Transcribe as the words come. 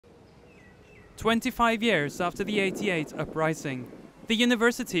25 years after the '88 uprising, the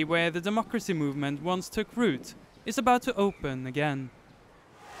university where the democracy movement once took root is about to open again.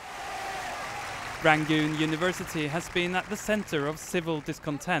 Rangoon University has been at the center of civil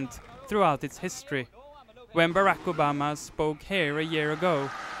discontent throughout its history. When Barack Obama spoke here a year ago,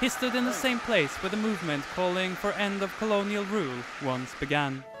 he stood in the same place where the movement calling for end of colonial rule once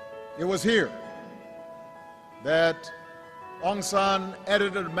began. It was here that Aung San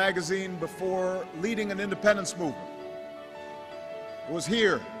edited a magazine before leading an independence movement. It was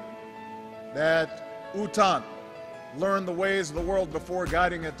here that U Thant learned the ways of the world before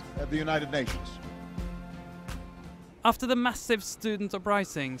guiding it at the United Nations. After the massive student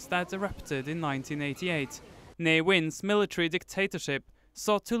uprisings that erupted in 1988, Ne Win's military dictatorship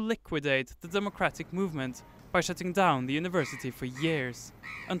sought to liquidate the democratic movement by shutting down the university for years,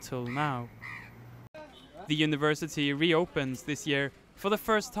 until now. The university reopens this year for the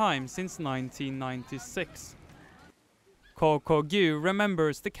first time since 1996. Ko Ko-gyu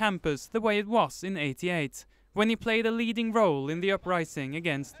remembers the campus the way it was in '88, when he played a leading role in the uprising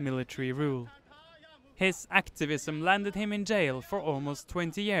against military rule. His activism landed him in jail for almost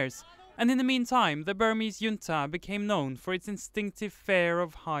 20 years, and in the meantime the Burmese junta became known for its instinctive fear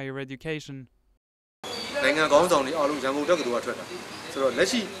of higher education.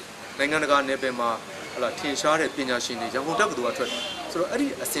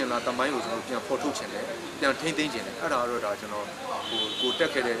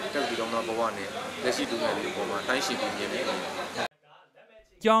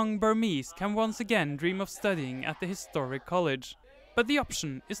 Young Burmese can once again dream of studying at the historic college, but the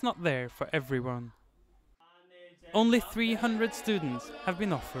option is not there for everyone. Only 300 students have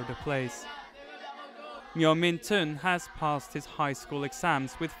been offered a place. Myo Min-tun has passed his high school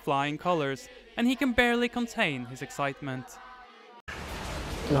exams with flying colors, and he can barely contain his excitement.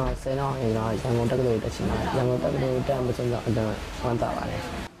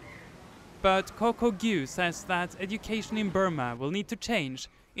 But Ko Ko-gyu says that education in Burma will need to change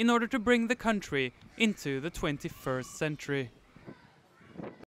in order to bring the country into the 21st century.